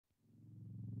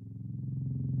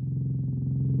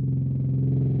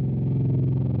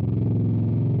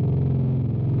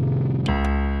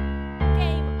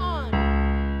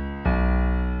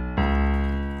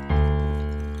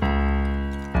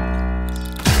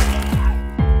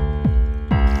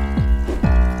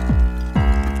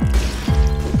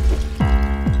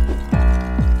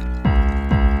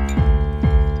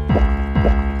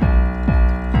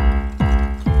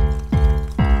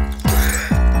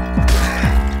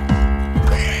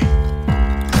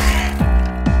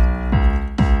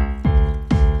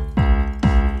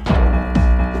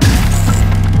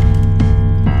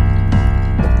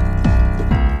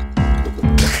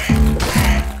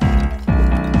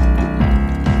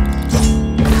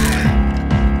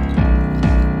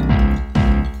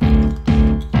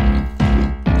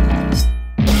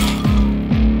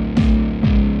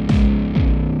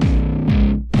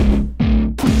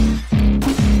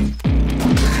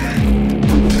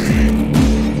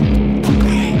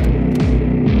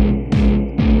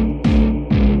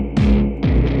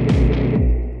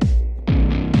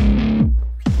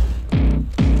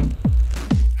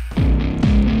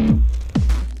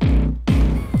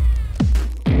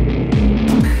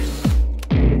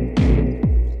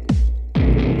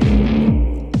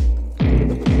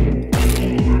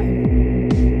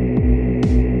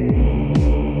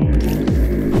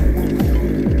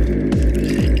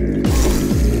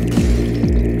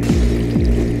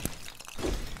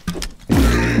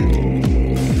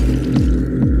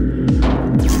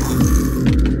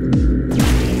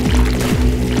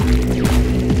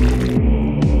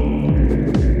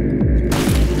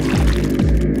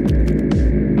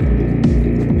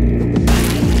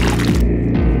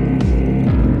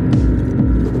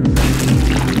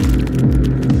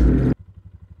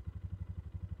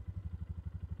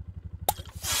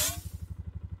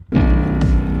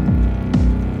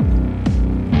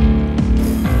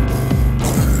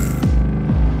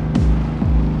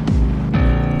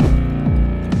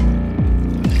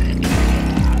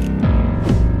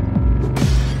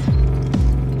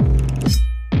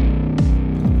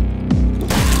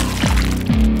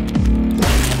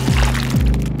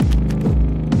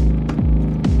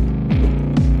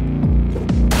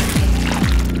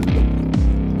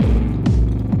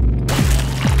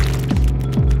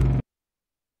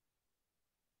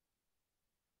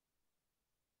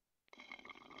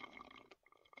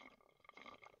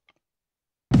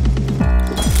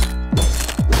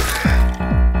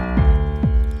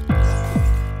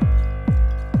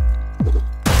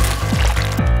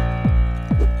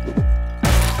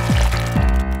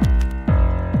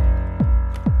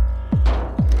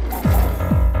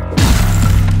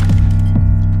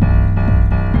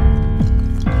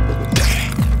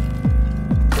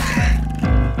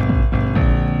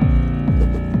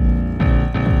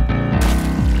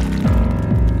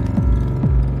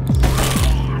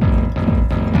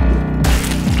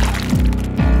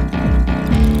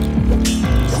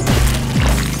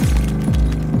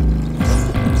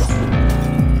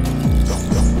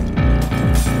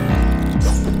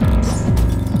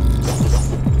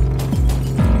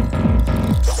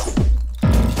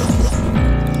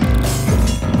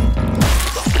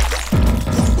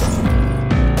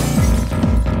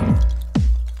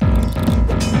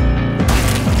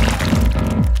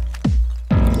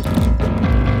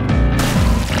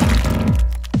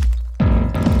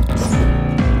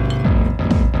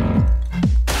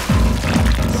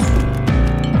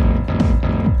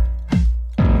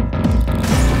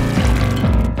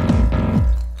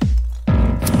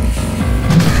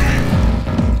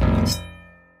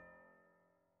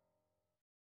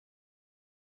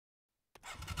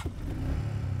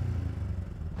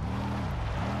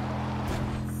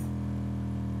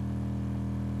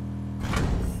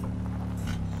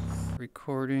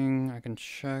recording. I can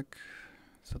check.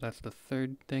 So that's the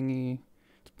third thingy.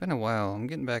 It's been a while. I'm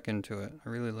getting back into it. I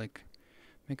really like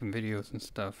making videos and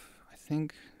stuff. I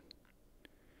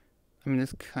mean,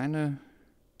 it's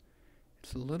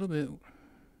a little bit,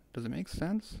 does it make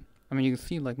sense? I mean, you can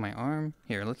see like my arm.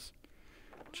 Here, let's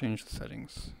change the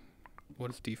settings.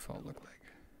 What does default look like?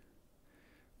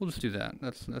 We'll just do that.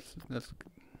 That's,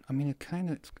 I mean,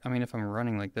 if I'm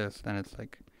running like this, then it's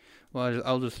like, well,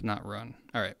 I'll just not run.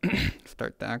 All right,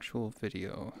 start the actual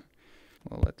video.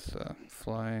 Well, let's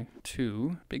fly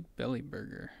to Big Belly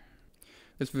Burger.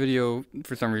 This video,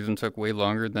 for some reason, took way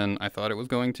longer than I thought it was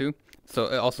going to.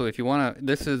 So also, if you want to,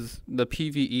 this is the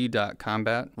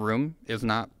PvE.Kombat room is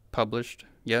not published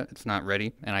yet. It's not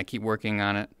ready, and I keep working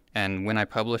on it. And when I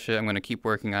publish it, I'm going to keep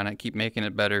working on it, keep making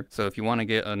it better. So if you want to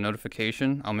get a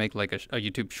notification, I'll make like a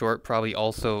YouTube short, probably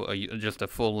also just a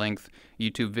full-length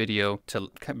YouTube video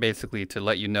to basically to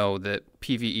let you know that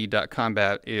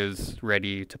PvE.Kombat is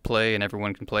ready to play and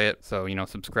everyone can play it. So, you know,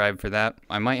 subscribe for that.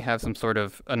 I might have some sort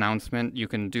of announcement. You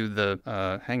can do the,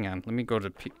 hang on, let me go to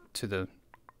the,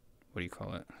 what do you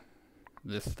call it?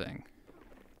 This thing.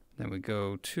 Then we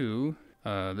go to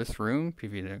this room,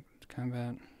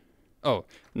 PvE.Kombat. Oh,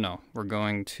 no, we're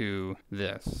going to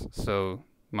this. So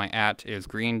my @ is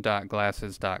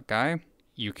green.glasses.guy.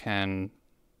 You can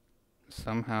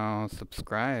somehow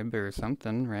subscribe or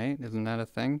something, right? Isn't that a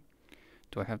thing?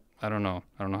 I don't know.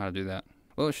 I don't know how to do that.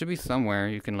 Well, it should be somewhere.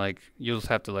 You can you'll just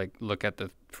have to look at the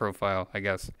profile, I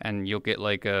guess. And you'll get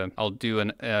I'll do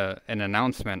an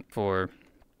announcement for,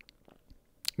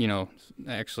 you know,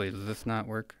 actually, does this not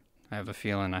work? I have a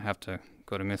feeling I have to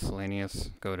go to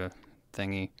miscellaneous, go to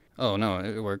thingy. Oh no,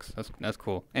 it works. That's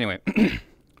cool. Anyway,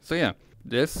 so yeah,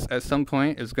 this at some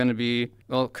point is going to be,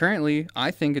 well, currently I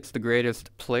think it's the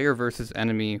greatest player versus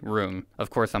enemy room.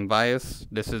 Of course, I'm biased.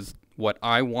 This is what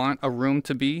I want a room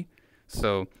to be.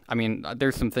 So, I mean,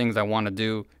 there's some things I want to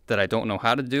do that I don't know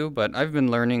how to do, but I've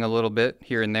been learning a little bit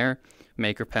here and there,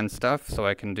 maker pen stuff, so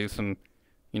I can do some,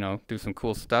 you know, do some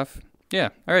cool stuff. Yeah.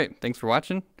 All right. Thanks for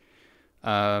watching.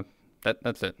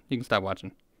 That's it. You can stop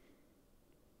watching.